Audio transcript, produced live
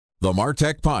The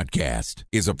MarTech Podcast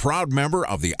is a proud member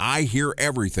of the I Hear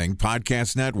Everything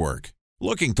Podcast Network.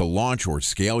 Looking to launch or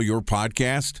scale your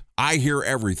podcast? I Hear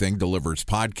Everything delivers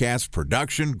podcast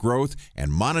production, growth,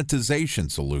 and monetization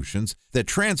solutions that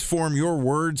transform your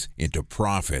words into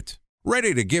profit.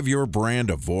 Ready to give your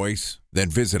brand a voice? Then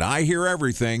visit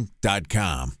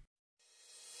iheareverything.com.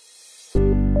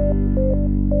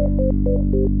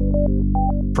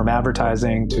 From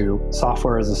advertising to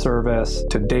software as a service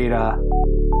to data.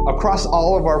 Across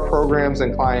all of our programs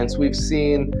and clients, we've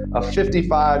seen a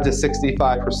 55 to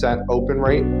 65% open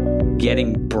rate.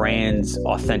 Getting brands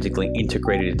authentically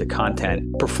integrated into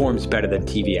content performs better than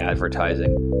TV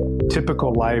advertising.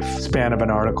 Typical lifespan of an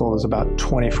article is about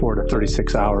 24 to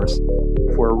 36 hours.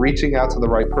 If we're reaching out to the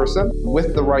right person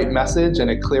with the right message and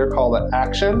a clear call to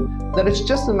action, then it's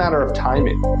just a matter of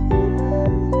timing.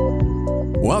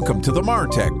 Welcome to the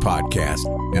MarTech Podcast,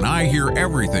 an I Hear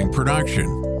Everything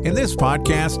production. In this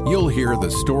podcast, you'll hear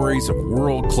the stories of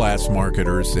world-class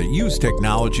marketers that use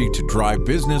technology to drive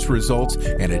business results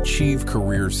and achieve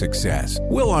career success.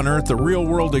 We'll unearth the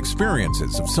real-world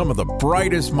experiences of some of the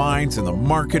brightest minds in the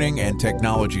marketing and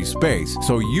technology space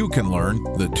so you can learn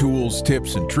the tools,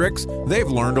 tips, and tricks they've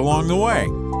learned along the way.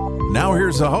 Now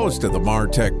here's the host of the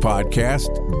MarTech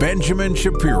Podcast, Benjamin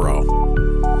Shapiro.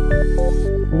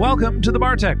 Welcome to the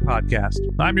MarTech Podcast.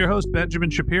 I'm your host,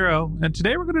 Benjamin Shapiro, and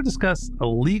today we're going to discuss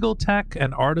legal tech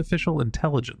and artificial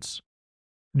intelligence.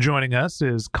 Joining us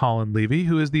is Colin Levy,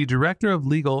 who is the Director of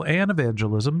Legal and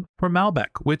Evangelism for Malbek,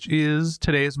 which is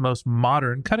today's most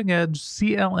modern, cutting-edge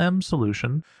CLM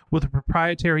solution with a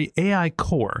proprietary AI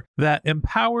core that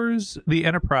empowers the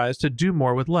enterprise to do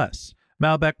more with less.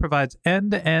 Malbek provides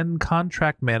end-to-end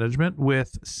contract management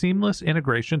with seamless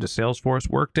integration to Salesforce,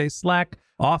 Workday, Slack,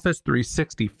 Office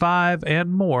 365,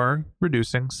 and more,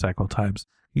 reducing cycle times.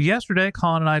 Yesterday,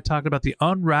 Colin and I talked about the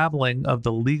unraveling of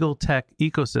the legal tech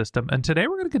ecosystem, and today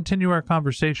we're going to continue our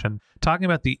conversation talking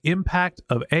about the impact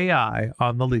of AI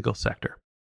on the legal sector.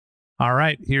 All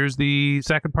right, here's the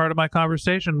second part of my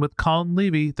conversation with Colin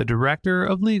Levy, the Director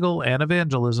of Legal and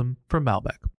Evangelism for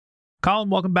Malbek.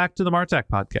 Colin, welcome back to the MarTech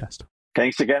Podcast.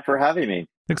 Thanks again for having me.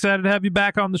 Excited to have you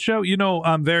back on the show. You know,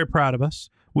 I'm very proud of us.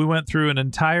 We went through an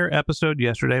entire episode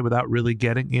yesterday without really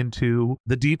getting into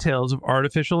the details of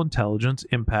artificial intelligence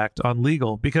impact on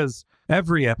legal, because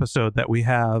every episode that we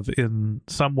have in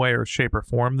some way or shape or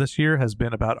form this year has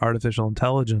been about artificial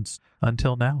intelligence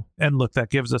until now. And look, that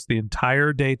gives us the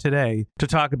entire day today to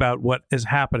talk about what is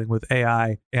happening with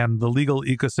AI and the legal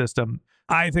ecosystem.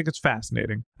 I think it's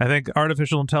fascinating. I think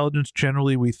artificial intelligence,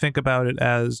 generally, we think about it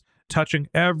as touching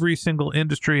every single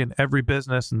industry and every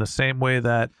business in the same way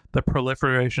that the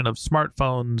proliferation of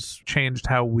smartphones changed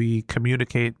how we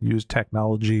communicate and use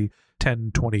technology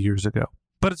 10, 20 years ago.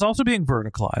 But it's also being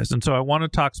verticalized. And so I want to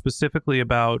talk specifically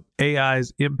about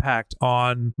AI's impact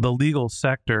on the legal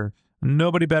sector.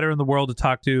 Nobody better in the world to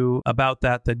talk to about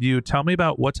that than you. Tell me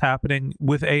about what's happening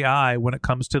with AI when it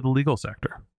comes to the legal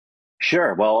sector.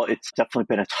 Sure. Well, it's definitely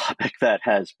been a topic that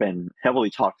has been heavily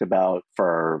talked about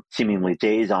for seemingly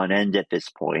days on end at this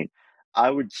point. I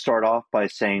would start off by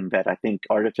saying that I think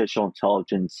artificial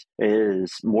intelligence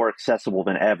is more accessible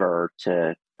than ever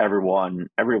to everyone,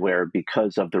 everywhere,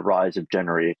 because of the rise of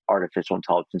generative artificial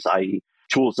intelligence, i.e.,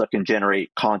 tools that can generate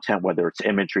content, whether it's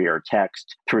imagery or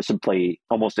text, through simply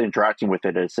almost interacting with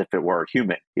it as if it were a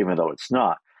human, even though it's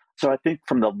not. So I think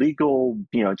from the legal,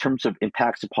 in terms of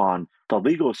impacts upon the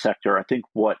legal sector, I think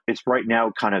what is right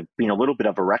now kind of being a little bit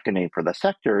of a reckoning for the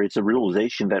sector is the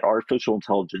realization that artificial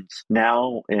intelligence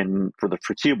now and for the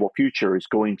foreseeable future is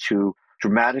going to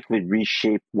dramatically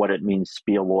reshape what it means to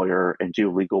be a lawyer and do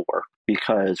legal work,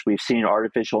 because we've seen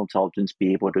artificial intelligence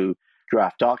be able to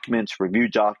draft documents, review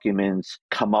documents,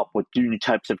 come up with new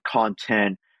types of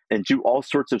content, and do all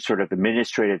sorts of sort of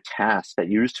administrative tasks that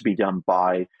used to be done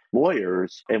by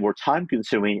lawyers and were time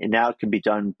consuming, and now can be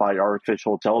done by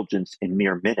artificial intelligence in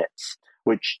mere minutes,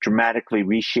 which dramatically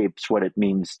reshapes what it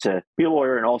means to be a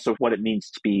lawyer and also what it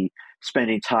means to be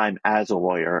spending time as a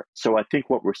lawyer. So I think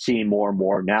what we're seeing more and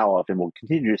more now of, and we'll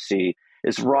continue to see,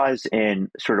 is rise in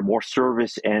sort of more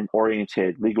service and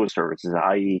oriented legal services,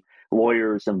 i.e.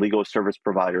 lawyers and legal service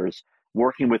providers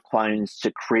working with clients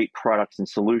to create products and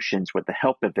solutions with the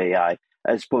help of AI,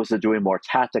 as opposed to doing more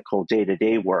tactical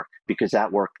day-to-day work, because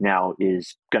that work now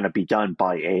is going to be done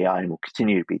by AI and will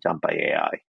continue to be done by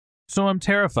AI. So I'm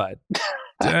terrified.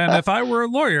 And if I were a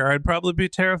lawyer, I'd probably be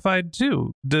terrified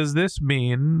too. Does this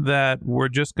mean that we're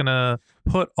just going to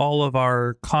put all of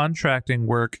our contracting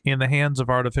work in the hands of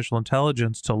artificial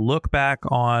intelligence to look back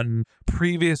on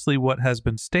previously what has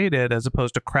been stated, as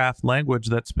opposed to craft language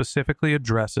that specifically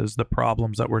addresses the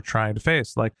problems that we're trying to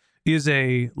face? Like, Is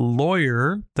a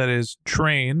lawyer that is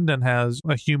trained and has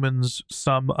a human's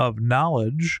sum of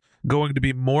knowledge going to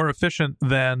be more efficient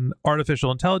than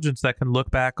artificial intelligence that can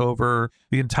look back over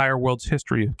the entire world's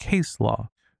history of case law?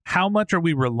 How much are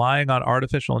we relying on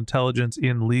artificial intelligence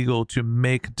in legal to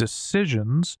make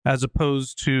decisions as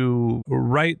opposed to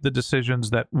write the decisions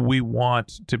that we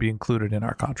want to be included in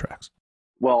our contracts?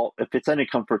 Well, if it's any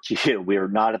comfort to you, we are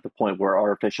not at the point where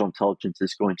artificial intelligence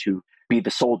is going to be the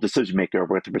sole decision maker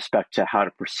with respect to how to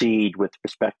proceed, with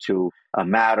respect to a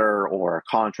matter or a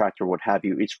contract or what have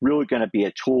you. It's really going to be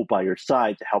a tool by your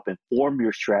side to help inform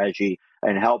your strategy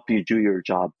and help you do your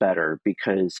job better,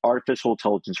 because artificial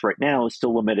intelligence right now is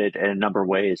still limited in a number of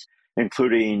ways,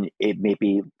 including it may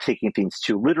be taking things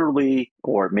too literally,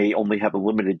 or it may only have a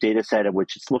limited data set in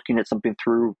which it's looking at something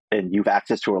through and you've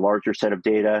access to a larger set of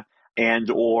data.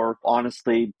 And or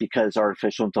honestly, because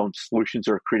artificial intelligence solutions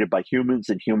are created by humans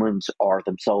and humans are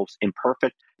themselves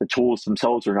imperfect, the tools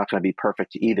themselves are not going to be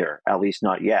perfect either, at least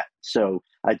not yet. So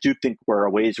I do think we're a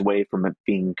ways away from it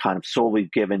being kind of solely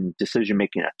given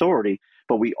decision-making authority,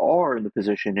 but we are in the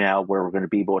position now where we're going to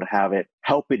be able to have it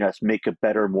helping us make a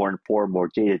better, more informed, more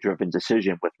data-driven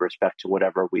decision with respect to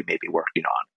whatever we may be working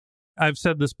on. I've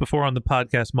said this before on the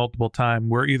podcast multiple times.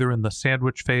 We're either in the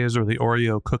sandwich phase or the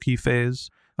Oreo cookie phase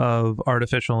of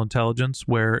artificial intelligence,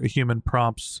 where a human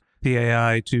prompts the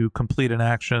AI to complete an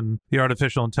action. The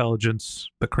artificial intelligence,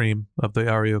 the cream of the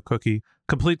Oreo cookie,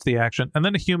 completes the action, and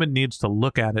then a human needs to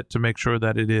look at it to make sure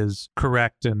that it is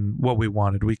correct and what we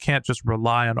wanted. We can't just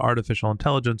rely on artificial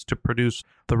intelligence to produce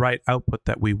the right output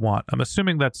that we want. I'm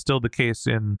assuming that's still the case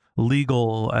in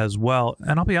legal as well.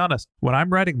 And I'll be honest, when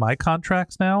I'm writing my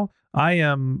contracts now, I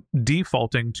am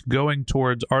defaulting to going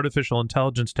towards artificial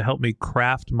intelligence to help me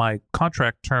craft my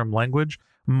contract term language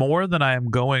more than I am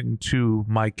going to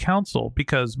my counsel,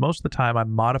 because most of the time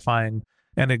I'm modifying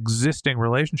an existing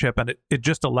relationship, and it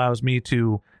just allows me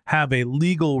to have a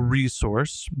legal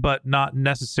resource, but not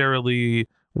necessarily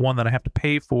one that I have to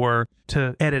pay for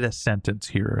to edit a sentence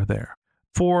here or there.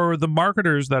 For the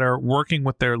marketers that are working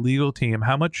with their legal team,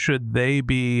 how much should they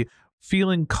be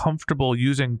feeling comfortable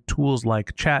using tools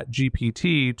like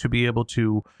ChatGPT to be able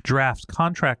to draft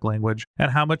contract language,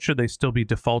 and how much should they still be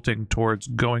defaulting towards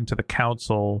going to the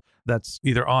counsel that's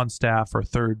either on staff or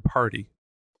third party?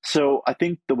 So I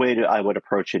think the way that I would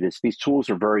approach it is these tools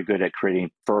are very good at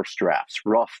creating first drafts,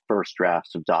 rough first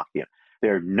drafts of documents.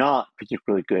 They're not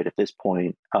particularly good at this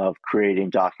point of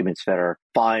creating documents that are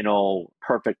final,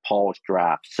 perfect, polished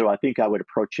drafts. So I think I would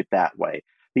approach it that way.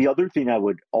 The other thing I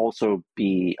would also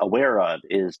be aware of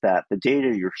is that the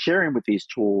data you're sharing with these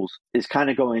tools is kind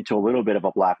of going into a little bit of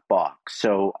a black box.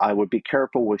 So I would be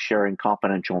careful with sharing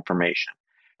confidential information.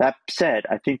 That said,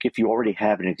 I think if you already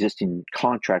have an existing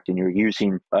contract and you're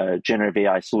using a generative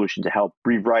AI solution to help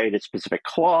rewrite a specific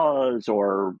clause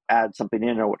or add something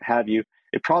in or what have you,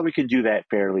 it probably can do that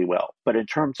fairly well. But in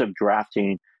terms of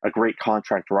drafting a great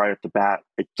contract right off the bat,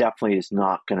 it definitely is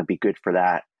not going to be good for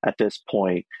that at this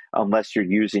point, unless you're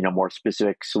using a more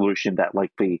specific solution that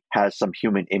likely has some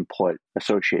human input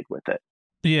associated with it.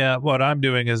 Yeah, what I'm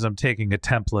doing is I'm taking a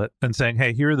template and saying,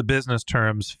 hey, here are the business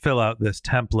terms, fill out this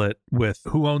template with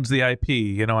who owns the IP.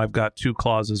 You know, I've got two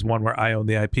clauses, one where I own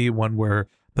the IP, one where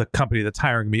the company that's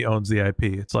hiring me owns the IP.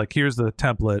 It's like, here's the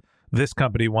template. This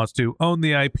company wants to own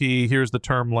the IP. Here's the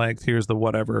term length. Here's the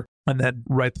whatever. And then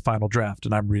write the final draft,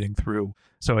 and I'm reading through.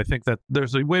 So I think that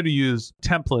there's a way to use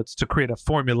templates to create a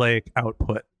formulaic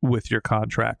output with your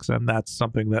contracts, and that's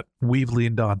something that we've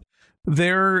leaned on.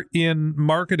 There in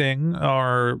marketing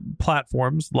are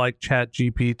platforms like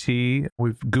ChatGPT.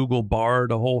 We've Google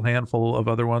Bard, a whole handful of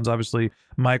other ones. Obviously,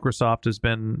 Microsoft has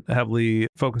been heavily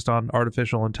focused on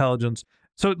artificial intelligence.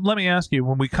 So let me ask you,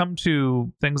 when we come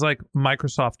to things like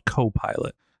Microsoft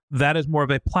Copilot, that is more of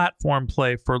a platform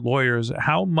play for lawyers.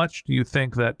 How much do you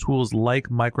think that tools like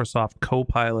Microsoft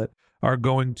Copilot are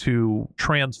going to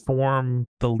transform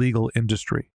the legal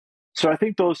industry? So I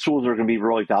think those tools are going to be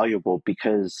really valuable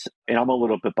because, and I'm a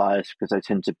little bit biased because I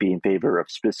tend to be in favor of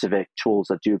specific tools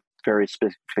that do very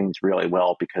specific things really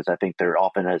well, because I think there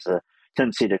often has a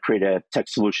tendency to create a tech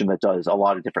solution that does a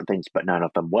lot of different things, but none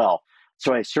of them well.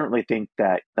 So I certainly think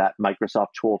that that Microsoft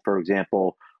tool, for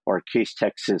example, or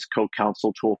Casetext's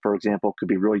co-counsel tool, for example, could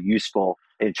be really useful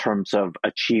in terms of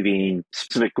achieving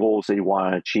specific goals that you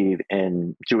want to achieve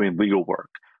in doing legal work,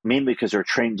 mainly because they're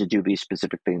trained to do these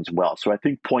specific things well. So I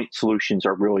think point solutions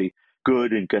are really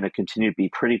good and going to continue to be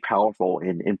pretty powerful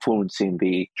in influencing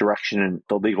the direction in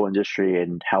the legal industry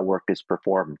and how work is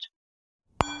performed.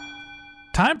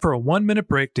 Time for a 1-minute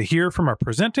break to hear from our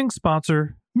presenting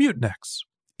sponsor, Mutinex.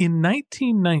 In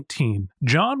 1919,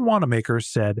 John Wanamaker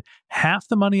said, "Half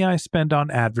the money I spend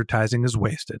on advertising is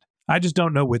wasted. I just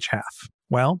don't know which half."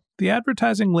 Well, the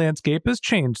advertising landscape has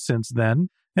changed since then,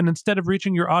 and instead of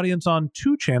reaching your audience on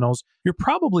 2 channels, you're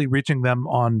probably reaching them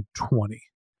on 20.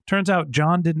 Turns out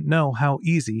John didn't know how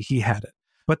easy he had it.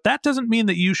 But that doesn't mean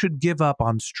that you should give up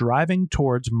on striving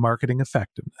towards marketing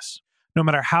effectiveness. No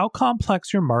matter how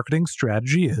complex your marketing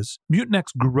strategy is, Mutinex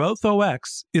Growth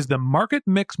OX is the market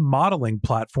mix modeling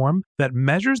platform that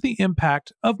measures the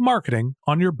impact of marketing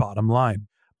on your bottom line.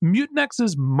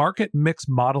 Mutinex's market mix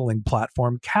modeling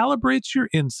platform calibrates your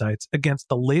insights against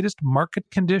the latest market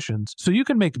conditions so you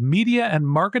can make media and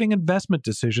marketing investment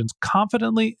decisions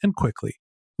confidently and quickly.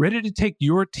 Ready to take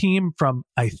your team from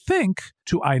I think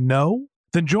to I know?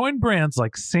 Then join brands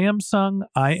like Samsung,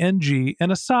 ING,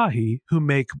 and Asahi who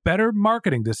make better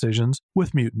marketing decisions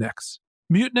with Mutinex.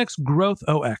 Mutinex Growth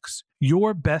OX.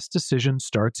 Your best decision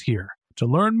starts here. To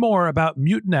learn more about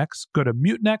Mutinex, go to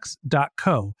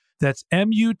mutinex.co. That's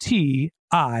MUTINEX.co.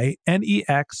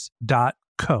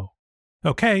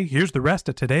 Okay, here's the rest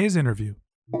of today's interview.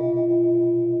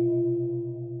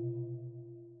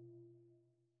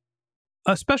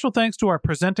 A special thanks to our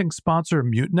presenting sponsor,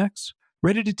 Mutinex.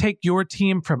 Ready to take your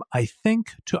team from I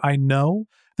think to I know?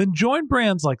 Then join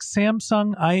brands like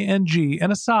Samsung, ING,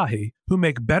 and Asahi who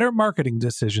make better marketing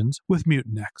decisions with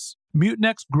Mutinex.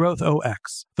 Mutinex Growth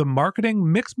OX, the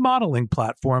marketing mix modeling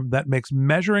platform that makes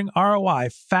measuring ROI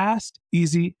fast,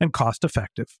 easy, and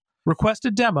cost-effective. Request a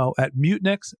demo at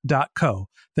mutinex.co.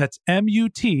 That's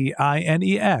MUTINEX.co.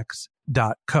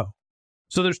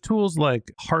 So there's tools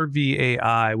like Harvey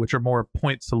AI, which are more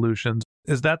point solutions.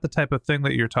 Is that the type of thing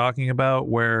that you're talking about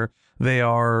where they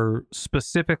are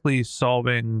specifically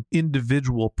solving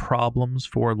individual problems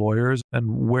for lawyers?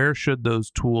 And where should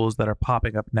those tools that are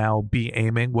popping up now be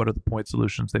aiming? What are the point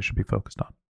solutions they should be focused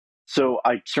on? So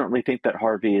I certainly think that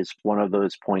Harvey is one of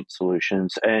those point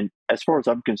solutions. And as far as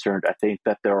I'm concerned, I think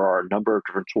that there are a number of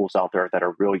different tools out there that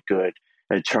are really good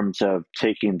in terms of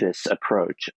taking this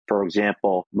approach. For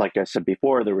example, like I said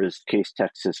before, there was Case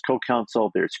Texas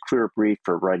Co-Counsel, there's ClearBrief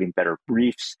for writing better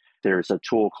briefs. There's a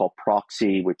tool called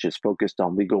Proxy, which is focused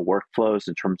on legal workflows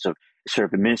in terms of sort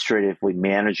of administratively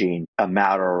managing a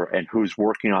matter and who's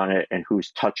working on it and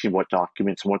who's touching what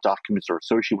documents and what documents are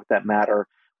associated with that matter,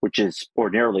 which is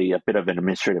ordinarily a bit of an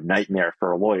administrative nightmare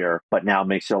for a lawyer, but now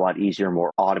makes it a lot easier,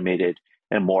 more automated,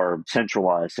 and more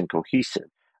centralized and cohesive.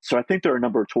 So I think there are a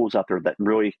number of tools out there that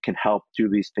really can help do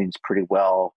these things pretty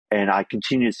well. And I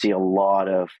continue to see a lot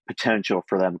of potential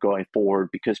for them going forward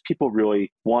because people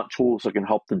really want tools that can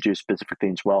help them do specific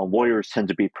things well. Lawyers tend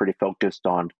to be pretty focused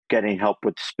on getting help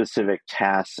with specific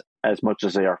tasks as much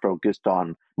as they are focused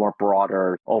on more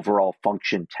broader overall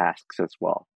function tasks as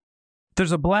well.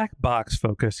 There's a black box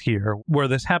focus here where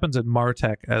this happens in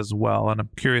MarTech as well. And I'm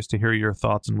curious to hear your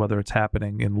thoughts on whether it's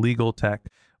happening in legal tech,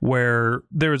 where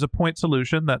there is a point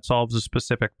solution that solves a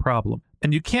specific problem.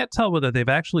 And you can't tell whether they've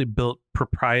actually built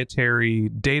proprietary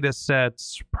data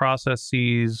sets,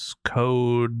 processes,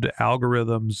 code,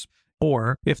 algorithms,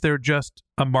 or if they're just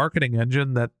a marketing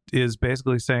engine that is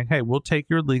basically saying, hey, we'll take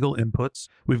your legal inputs,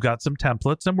 we've got some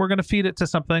templates, and we're going to feed it to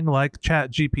something like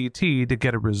ChatGPT to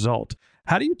get a result.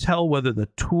 How do you tell whether the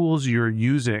tools you're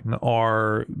using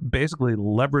are basically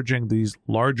leveraging these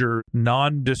larger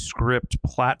nondescript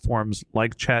platforms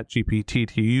like ChatGPT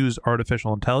to use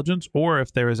artificial intelligence, or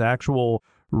if there is actual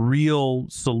real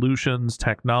solutions,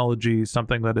 technology,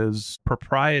 something that is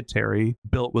proprietary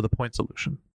built with a point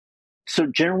solution? So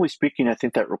generally speaking, I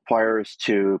think that requires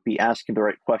to be asking the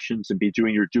right questions and be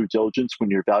doing your due diligence when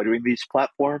you're evaluating these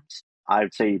platforms. I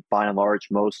would say by and large,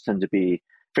 most tend to be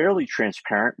fairly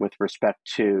transparent with respect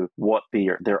to what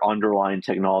their underlying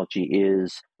technology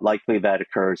is. Likely that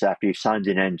occurs after you've signed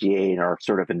an NDA and are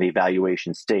sort of in the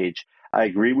evaluation stage. I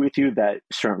agree with you that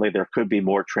certainly there could be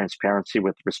more transparency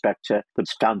with respect to the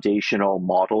foundational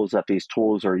models that these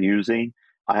tools are using.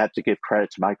 I have to give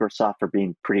credit to Microsoft for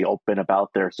being pretty open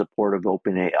about their support of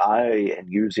OpenAI and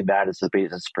using that as the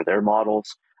basis for their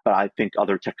models. But I think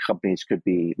other tech companies could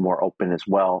be more open as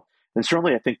well. And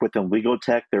certainly I think within legal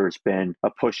tech, there's been a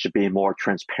push to be more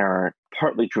transparent,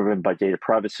 partly driven by data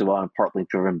privacy law and partly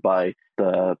driven by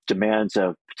the demands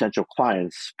of potential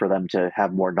clients for them to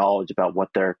have more knowledge about what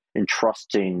they're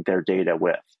entrusting their data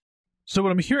with. So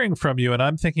what I'm hearing from you, and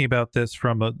I'm thinking about this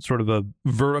from a sort of a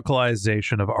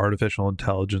verticalization of artificial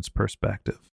intelligence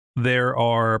perspective, There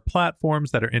are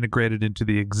platforms that are integrated into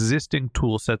the existing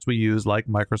tool sets we use, like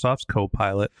Microsoft's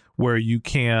Copilot, where you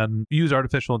can use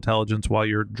artificial intelligence while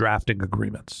you're drafting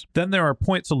agreements. Then there are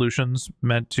point solutions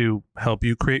meant to help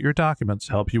you create your documents,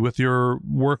 help you with your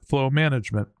workflow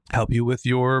management, help you with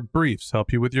your briefs,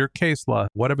 help you with your case law,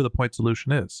 whatever the point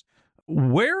solution is.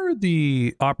 Where are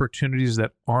the opportunities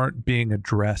that aren't being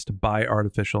addressed by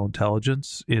artificial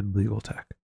intelligence in legal tech?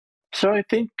 So I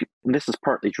think this is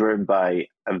partly driven by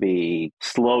the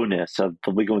slowness of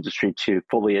the legal industry to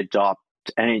fully adopt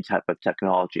any type of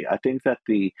technology. I think that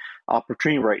the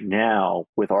opportunity right now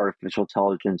with artificial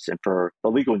intelligence and for the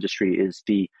legal industry is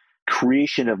the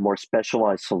creation of more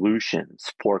specialized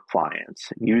solutions for clients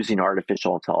using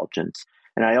artificial intelligence.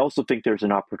 And I also think there's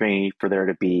an opportunity for there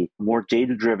to be more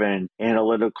data-driven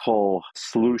analytical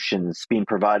solutions being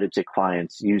provided to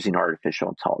clients using artificial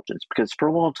intelligence. Because for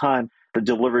a long time, the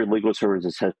delivery of legal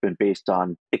services has been based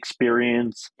on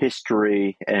experience,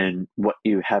 history, and what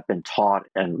you have been taught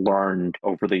and learned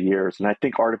over the years. And I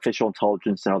think artificial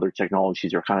intelligence and other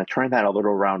technologies are kind of turning that a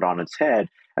little around on its head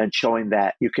and showing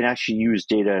that you can actually use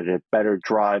data to better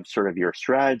drive sort of your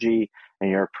strategy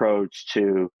and your approach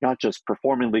to not just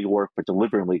performing legal work, but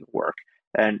delivering legal work.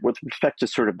 And with respect to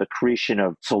sort of the creation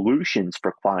of solutions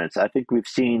for clients, I think we've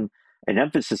seen an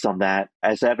emphasis on that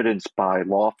as evidenced by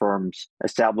law firms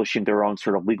establishing their own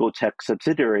sort of legal tech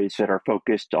subsidiaries that are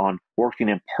focused on working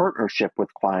in partnership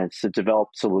with clients to develop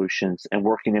solutions and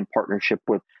working in partnership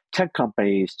with tech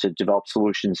companies to develop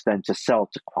solutions then to sell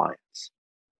to clients.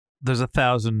 There's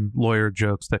 1,000 lawyer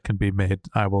jokes that can be made.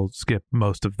 I will skip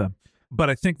most of them. But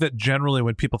I think that generally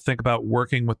when people think about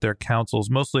working with their counsels,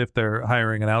 mostly if they're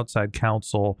hiring an outside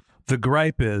counsel, the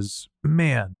gripe is,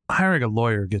 man, hiring a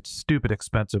lawyer gets stupid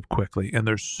expensive quickly. And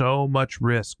there's so much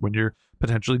risk when you're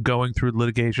potentially going through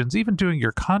litigations, even doing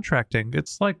your contracting.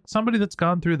 It's like somebody that's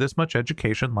gone through this much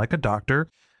education, like a doctor,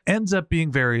 ends up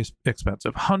being very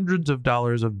expensive, hundreds of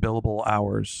dollars of billable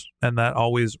hours. And that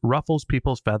always ruffles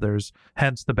people's feathers,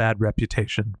 hence the bad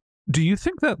reputation. Do you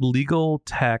think that legal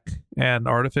tech and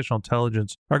artificial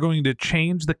intelligence are going to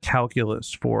change the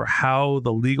calculus for how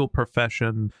the legal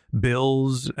profession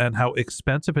bills and how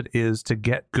expensive it is to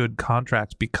get good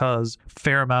contracts because a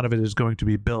fair amount of it is going to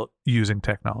be built using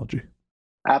technology?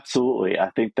 Absolutely. I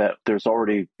think that there's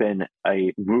already been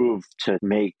a move to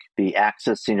make the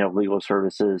accessing of legal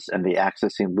services and the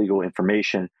accessing legal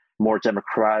information more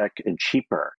democratic and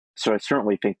cheaper. So I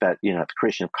certainly think that, the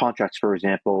creation of contracts, for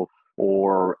example,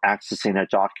 or accessing a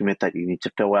document that you need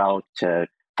to fill out to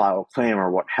file a claim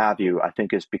or what have you, I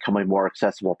think is becoming more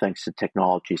accessible thanks to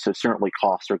technology. So certainly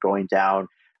costs are going down.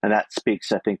 And that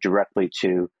speaks, I think, directly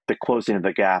to the closing of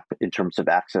the gap in terms of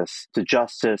access to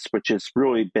justice, which has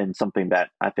really been something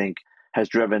that I think has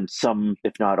driven some,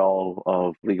 if not all,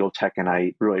 of legal tech. And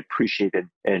I really appreciated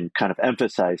and kind of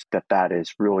emphasized that that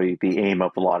is really the aim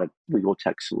of a lot of legal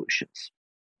tech solutions.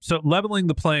 So leveling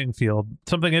the playing field,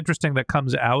 something interesting that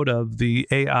comes out of the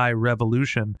AI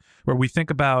revolution, where we think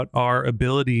about our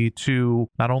ability to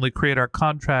not only create our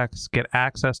contracts, get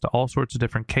access to all sorts of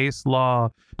different case law,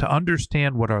 to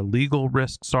understand what our legal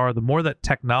risks are. The more that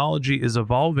technology is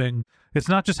evolving, it's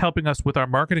not just helping us with our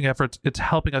marketing efforts, it's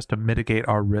helping us to mitigate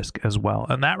our risk as well.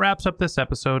 And that wraps up this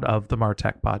episode of the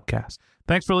Martech Podcast.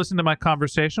 Thanks for listening to my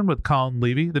conversation with Colin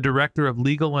Levy, the Director of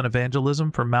Legal and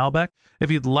Evangelism for Malbek.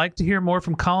 If you'd like to hear more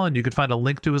from Colin, you can find a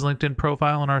link to his LinkedIn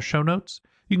profile in our show notes.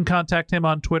 You can contact him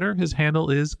on Twitter. His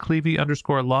handle is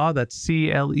Clevy_law. That's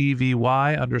CLEVY_LAW.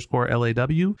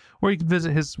 Or you can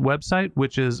visit his website,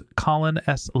 which is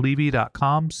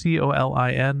colinslevy.com,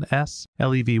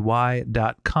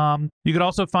 COLINSLEVY.com. You can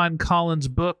also find Colin's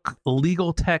book,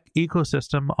 Legal Tech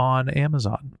Ecosystem, on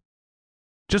Amazon.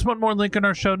 Just one more link in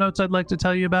our show notes I'd like to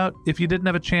tell you about. If you didn't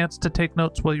have a chance to take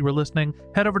notes while you were listening,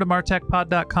 head over to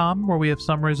martechpod.com, where we have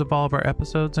summaries of all of our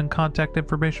episodes and contact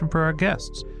information for our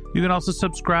guests. You can also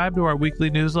subscribe to our weekly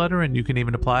newsletter, and you can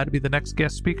even apply to be the next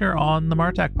guest speaker on the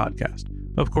Martech Podcast.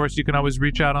 Of course, you can always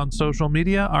reach out on social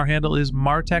media. Our handle is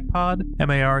MartechPod,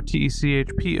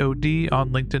 MarTechPod, on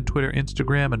LinkedIn, Twitter,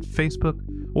 Instagram, and Facebook.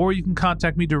 Or you can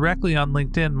contact me directly on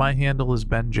LinkedIn. My handle is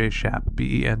Ben J. Shap,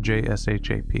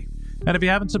 BenJShap. And if you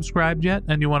haven't subscribed yet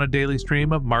and you want a daily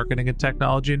stream of marketing and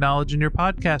technology knowledge in your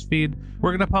podcast feed, we're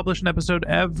going to publish an episode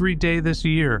every day this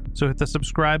year. So hit the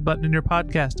subscribe button in your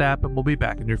podcast app and we'll be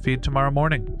back in your feed tomorrow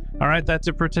morning. All right, that's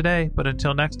it for today. But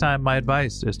until next time, my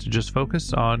advice is to just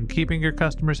focus on keeping your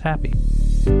customers happy.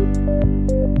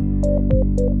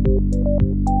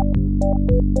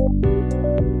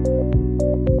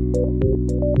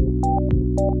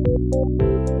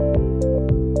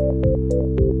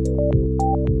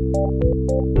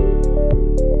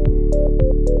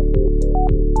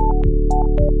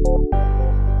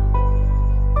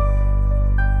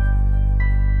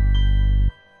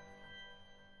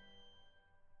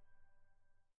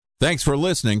 Thanks for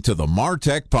listening to the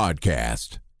MarTech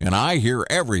Podcast, an I Hear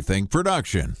Everything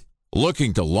production.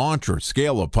 Looking to launch or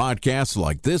scale a podcast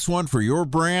like this one for your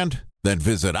brand? Then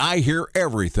visit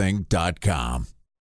iheareverything.com.